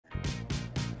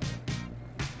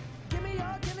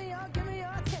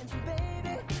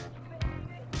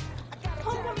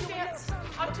Homecoming dance,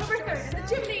 October 3rd in the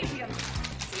gymnasium.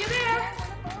 See you there.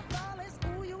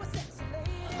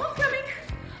 Homecoming,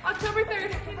 October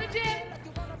 3rd in the gym.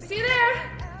 See you there.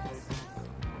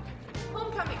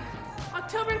 Homecoming,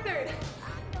 October 3rd,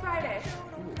 Friday.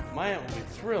 Ooh, my aunt will be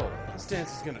thrilled. This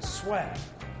dance is gonna swag.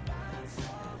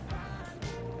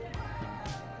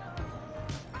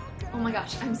 Oh my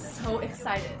gosh, I'm so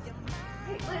excited.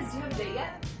 Hey, Liz, do you have a date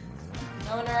yet?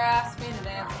 No one ever asked me to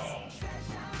dance.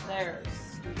 They're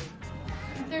stupid.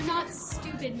 They're not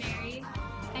stupid, Mary.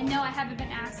 And no, I haven't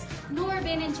been asked, nor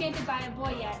been enchanted by a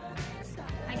boy yet.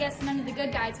 I guess none of the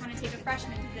good guys want to take a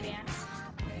freshman to the dance.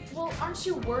 Well, aren't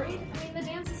you worried? I mean, the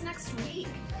dance is next week.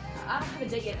 I don't have a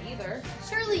date yet either.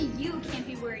 Surely you can't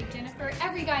be worried, Jennifer.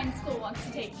 Every guy in school wants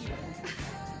to take you.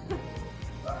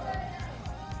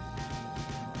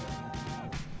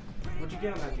 What'd you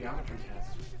get on that geometry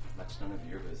test? That's none of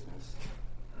your business.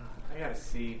 I got a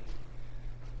C.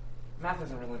 Math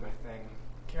isn't really my thing.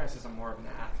 Kara says I'm more of an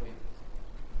athlete.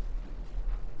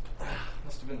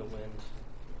 Must have been the wind.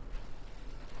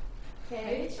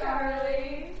 Hey,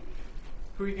 Charlie.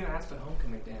 Who are you going to ask to the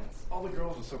homecoming dance? All the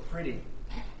girls are so pretty.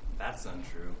 That's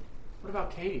untrue. What about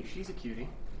Katie? She's a cutie.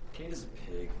 Kate is a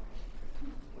pig.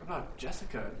 What about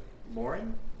Jessica?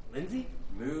 Lauren? Lindsay?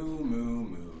 Moo, moo,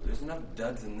 moo. There's enough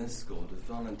duds in this school to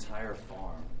fill an entire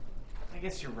farm. I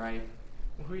guess you're right.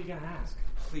 Well, who are you going to ask?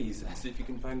 Please, as if you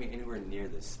can find me anywhere near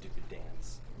this stupid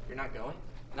dance. You're not going?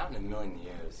 Not in a million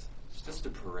years. It's just a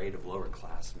parade of lower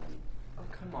classmen. Oh,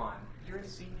 come on. You're a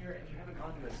senior and you haven't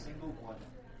gone to a single one.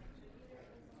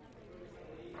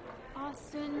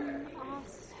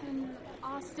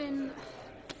 Austin.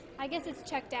 I guess it's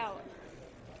checked out.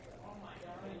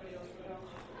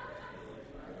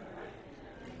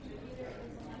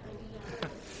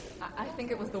 I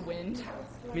think it was the wind.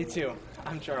 Me too.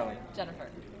 I'm Charlie. Jennifer.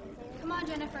 Come on,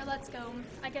 Jennifer, let's go.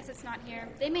 I guess it's not here.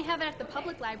 They may have it at the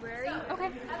public library.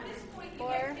 Okay.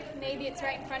 Or maybe it's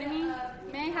right in front of me.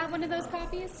 May I have one of those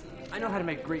copies? I know how to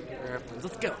make great paper airplanes.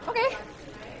 Let's go. Okay.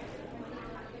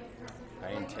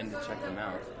 I intend to check them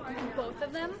out. Both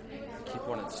of them? Keep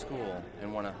one at school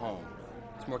and one at home.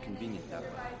 It's more convenient that way.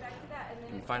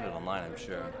 You can find it online, I'm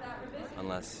sure.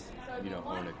 Unless you don't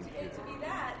own a computer.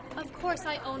 Of course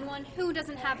I own one. Who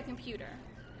doesn't have a computer?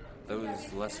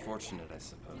 Those less fortunate, I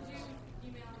suppose.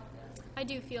 I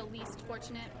do feel least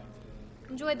fortunate.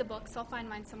 Enjoy the books. I'll find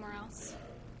mine somewhere else.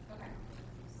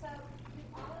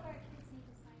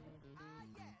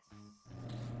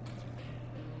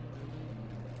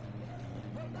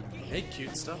 Hey,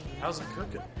 cute stuff. How's it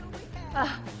cooking?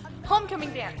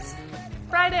 Homecoming dance,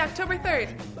 Friday, October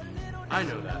 3rd. I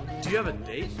know that. Do you have a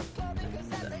date?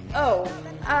 Oh,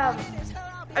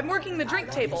 I'm working the drink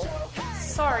table.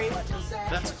 Sorry.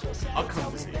 That's cool. I'll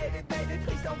come visit you.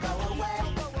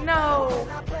 No,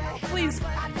 please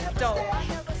don't.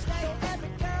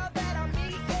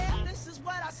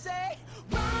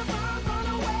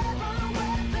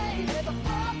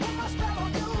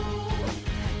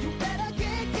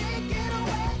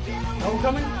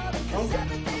 Homecoming?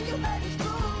 Homecoming.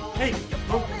 Hey,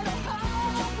 homecoming.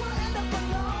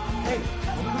 Hey,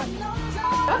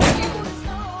 homecoming.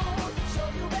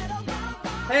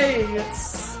 Hey,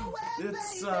 it's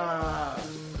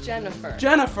Jennifer.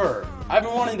 Jennifer. I've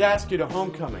been wanting to ask you to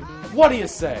homecoming. What do you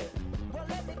say?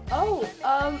 Oh,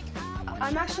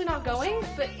 I'm actually not going,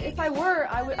 but if I were,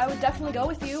 I would definitely go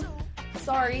with you.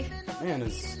 Sorry. Man,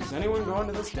 is anyone going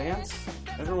to this dance?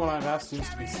 Everyone I've asked seems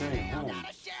to be staying home.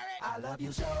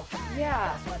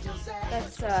 Yeah.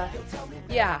 That's,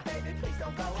 yeah.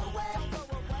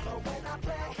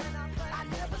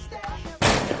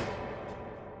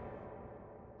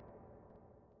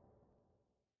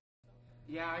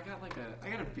 Yeah, I got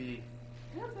a B.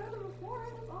 Yeah, better than before.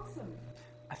 That's awesome.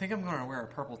 I think I'm going to wear a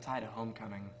purple tie to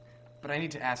homecoming, but I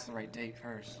need to ask the right date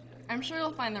first. I'm sure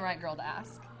you'll find the right girl to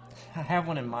ask. I have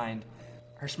one in mind.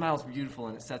 Her smile's beautiful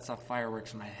and it sets off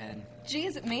fireworks in my head. Gee,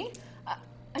 is it me?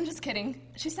 I'm just kidding.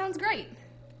 She sounds great.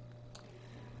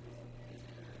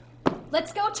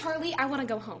 Let's go, Charlie. I want to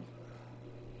go home.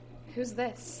 Who's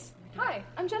this? Hi,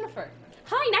 I'm Jennifer.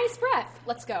 Hi, nice breath.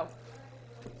 Let's go.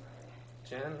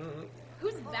 Jen...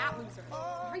 Who's that loser?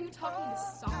 Are you talking to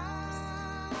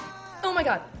sophomores? Oh my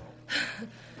god.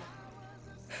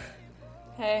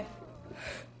 Hey.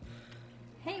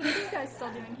 Hey, what are you guys still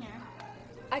doing here?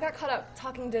 I got caught up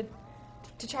talking to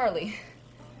Charlie.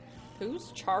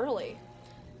 Who's Charlie?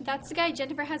 That's the guy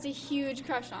Jennifer has a huge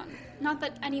crush on. Not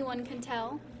that anyone can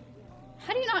tell.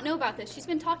 How do you not know about this? She's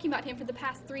been talking about him for the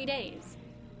past 3 days.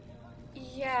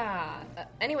 Yeah.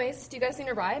 Anyways, do you guys need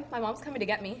a ride? My mom's coming to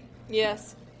get me.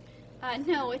 Yes.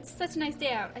 No, it's such a nice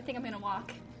day out. I think I'm gonna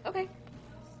walk. Okay.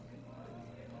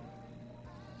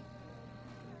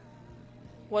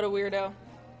 What a weirdo.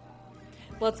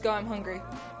 Let's go, I'm hungry.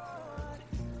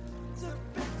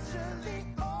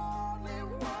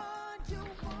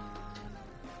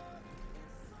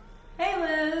 Hey,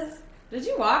 Liz. Did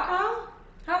you walk home?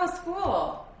 How was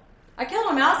school? I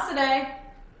killed a mouse today.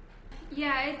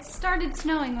 Yeah, it started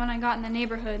snowing when I got in the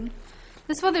neighborhood.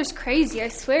 This weather's crazy. I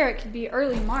swear it could be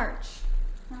early March.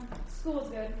 School's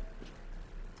good.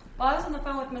 Well, I was on the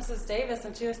phone with Mrs. Davis,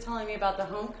 and she was telling me about the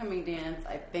homecoming dance.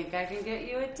 I think I can get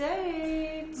you a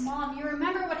date. Mom, you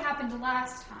remember what happened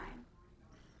last time.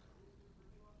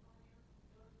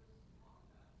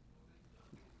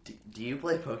 Do you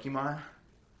play Pokemon?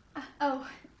 Oh,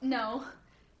 no.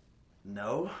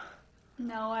 No?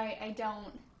 No, I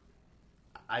don't.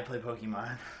 I play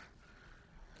Pokemon.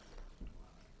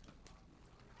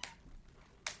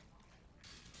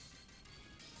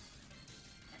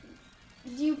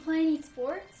 Do you play any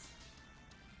sports?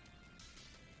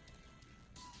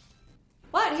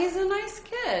 What? He's a nice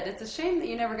kid. It's a shame that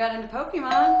you never got into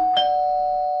Pokemon.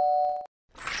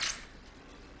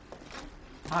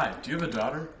 Hi, do you have a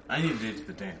daughter? I need a date to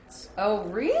the dance. Oh,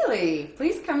 really?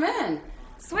 Please come in.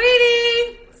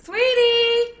 Sweetie!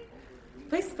 Sweetie!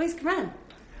 Please come in.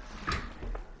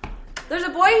 There's a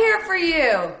boy here for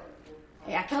you.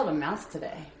 Hey, I killed a mouse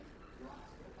today.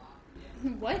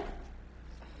 What?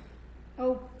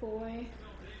 Oh, boy.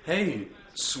 Hey,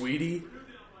 sweetie.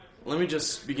 Let me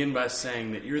just begin by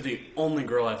saying that you're the only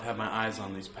girl I've had my eyes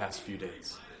on these past few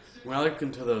days. When I look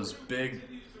into those big,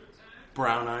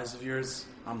 brown eyes of yours,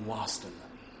 I'm lost in them.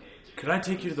 Could I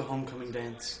take you to the homecoming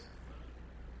dance?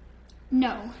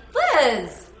 No.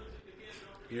 Liz!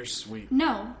 You're sweet.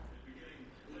 No.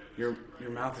 Your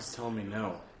mouth is telling me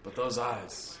no, but those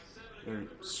eyes, they're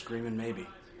screaming maybe.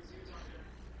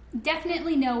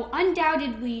 Definitely no.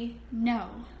 Undoubtedly no.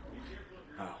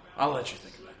 Oh, I'll let you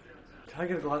think about it. Can I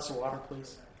get a glass of water,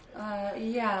 please?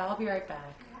 Yeah, I'll be right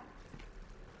back.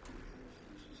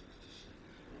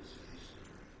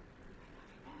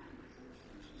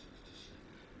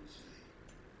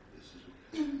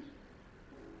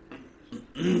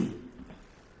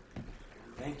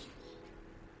 Thank you.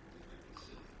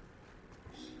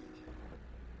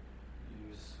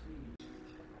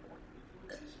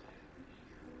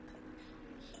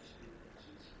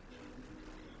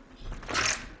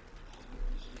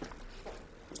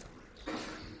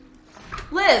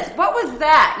 Liz, what was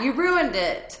that? You ruined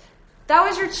it. That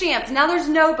was your chance. Now there's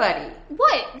nobody.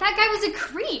 What? That guy was a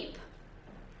creep.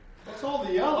 What's all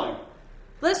the yelling?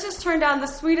 Liz just turned down the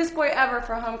sweetest boy ever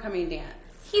for a homecoming dance.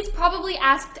 He's probably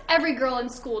asked every girl in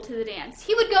school to the dance.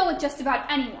 He would go with just about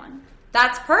anyone.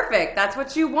 That's perfect. That's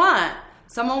what you want.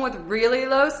 Someone with really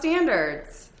low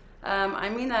standards. I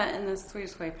mean that in the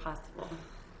sweetest way possible.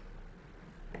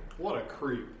 What a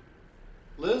creep.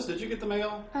 Liz, did you get the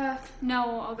mail?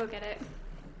 No, I'll go get it.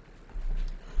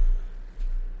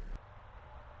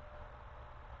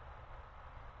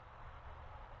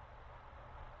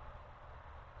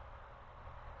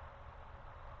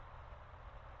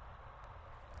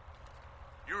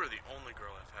 You are the only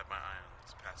girl I've had my eye on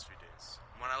these past few days.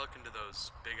 When I look into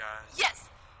those big eyes...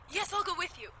 Yes, I'll go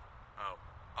with you. Oh,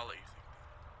 I'll let you think about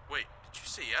it. Wait, did you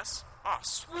say yes? Ah,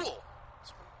 swool!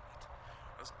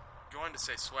 I was going to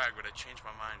say swag, but I changed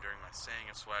my mind during my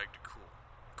saying of swag to cool.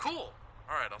 Cool!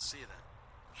 Alright, I'll see you then.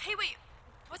 Hey, wait.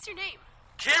 What's your name?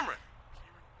 Cameron!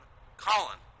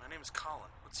 Colin. My name is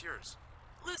Colin. What's yours?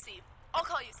 Lucy. I'll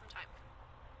call you sometime.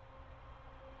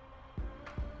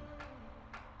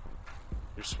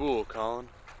 You're swool, Colin.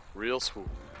 Real swool.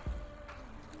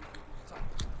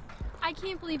 I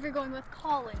can't believe you're going with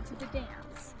Colin to the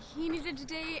dance. He needed a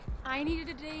date. I needed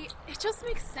a date. It just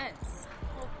makes sense.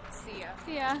 Well, see ya.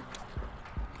 See ya.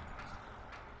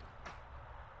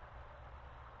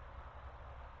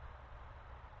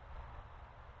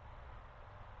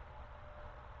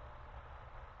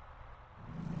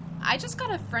 I just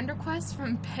got a friend request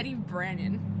from Betty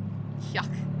Brannon.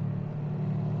 Yuck.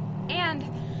 And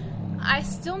I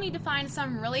still need to find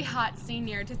some really hot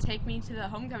senior to take me to the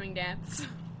homecoming dance.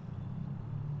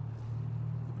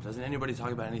 Doesn't anybody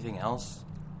talk about anything else?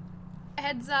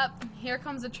 Heads up, here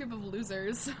comes a troop of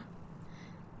losers.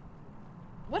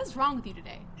 What is wrong with you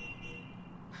today?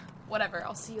 Whatever,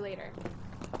 I'll see you later.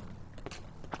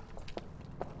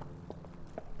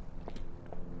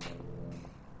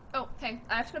 Oh, hey,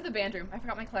 I have to go to the band room. I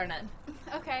forgot my clarinet.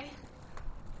 Okay.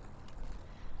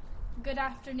 Good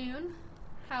afternoon.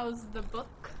 How's the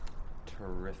book?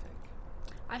 Terrific.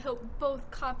 I hope both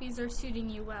copies are suiting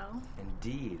you well.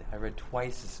 Indeed, I read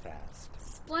twice as fast.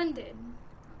 Splendid.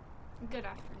 Good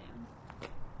afternoon.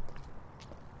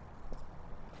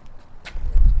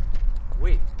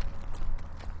 Wait.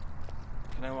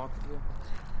 Can I walk with you?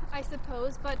 I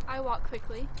suppose, but I walk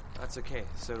quickly. That's okay.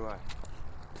 So do I.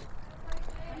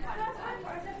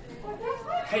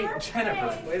 Hey,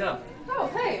 Jennifer, wait up. Oh,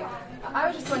 hey. I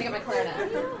was just going to get my clarinet.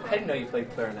 I didn't know you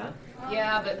played clarinet.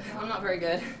 Yeah, but I'm not very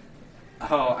good.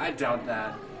 Oh, I doubt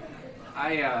that.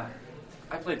 I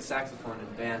played saxophone in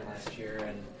band last year,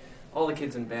 and all the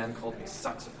kids in band called me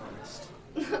saxophonist.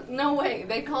 No way.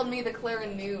 They called me the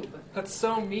clarinet noob. That's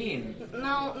so mean.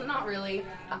 No, not really.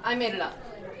 I made it up.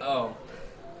 Oh,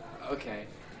 okay.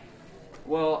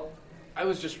 Well, I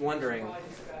was just wondering,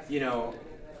 you know,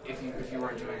 if you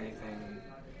weren't doing anything.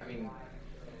 I mean,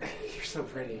 you're so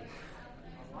pretty.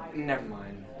 Never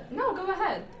mind. No, go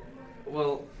ahead.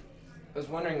 Well, I was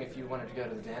wondering if you wanted to go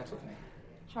to the dance with me.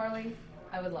 Charlie,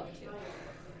 I would love to.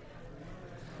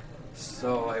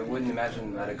 So I wouldn't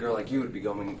imagine that a girl like you would be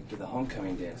going to the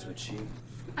homecoming dance, would she?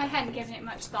 I hadn't given it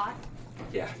much thought.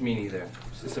 Yeah, me neither.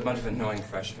 It's just a bunch of annoying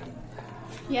freshmen.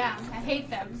 Yeah, I hate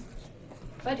them.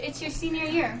 But it's your senior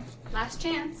year. Last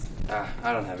chance.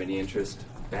 I don't have any interest.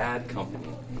 Bad company.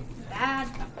 Bad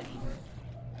company.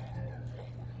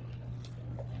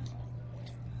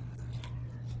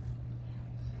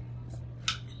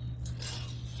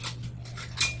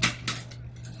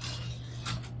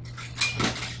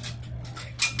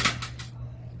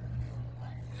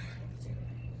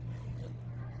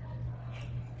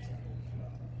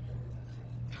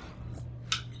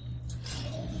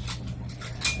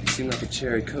 You seem like a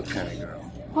cherry Coke kind of girl.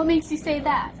 What makes you say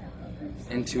that?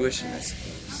 Intuition, I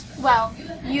suppose. Well,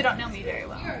 you don't know me very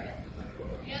well.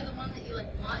 You're the one that you like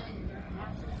want.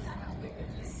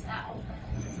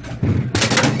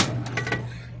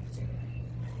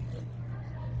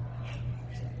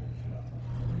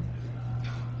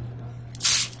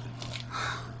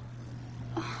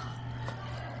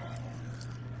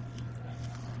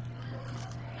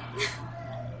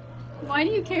 Why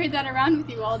do you carry that around with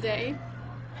you all day?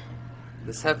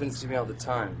 This happens to me all the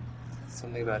time.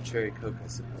 Something about cherry Coke, I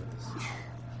suppose.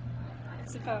 I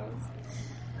suppose.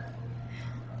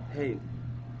 Hey,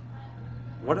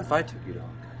 what if I took you to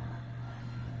homecoming?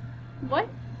 What?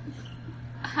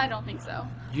 I don't think so.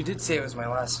 You did say it was my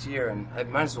last year, and I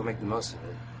might as well make the most of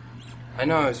it. I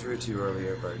know I was rude to you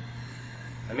earlier, but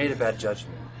I made a bad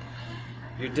judgment.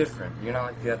 You're different. You're not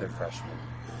like the other freshmen.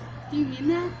 Do you mean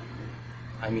that?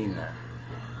 I mean that.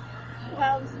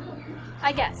 Well,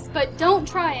 I guess. But don't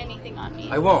try anything on me.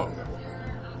 I won't.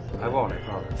 I won't, I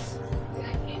promise.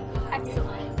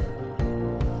 Excellent.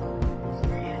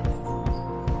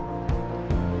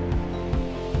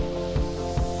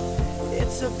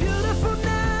 It's a beautiful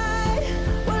night.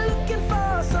 We're looking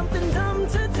for something dumb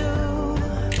to do.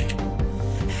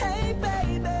 Hey,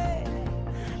 baby,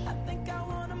 I think I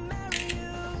want to marry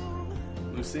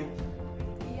you. Lucy,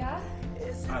 Yeah?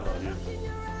 I love you.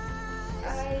 I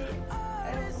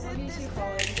love you too,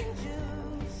 Colin.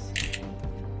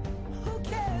 Who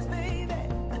cares, baby?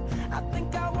 I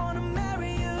think I want to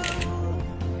marry you.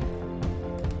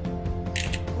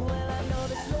 Well, I know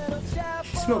this little child.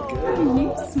 You smell good.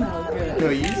 You smell good. No,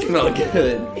 you smell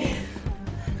good.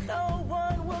 No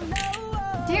one will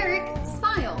know. Derek,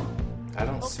 smile. I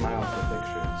don't smile for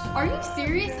pictures. Are you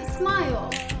serious? Smile.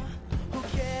 Who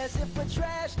cares if a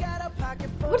trash got a pocket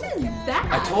full What is that?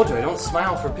 I told you, I don't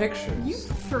smile for pictures. You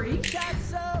freak. of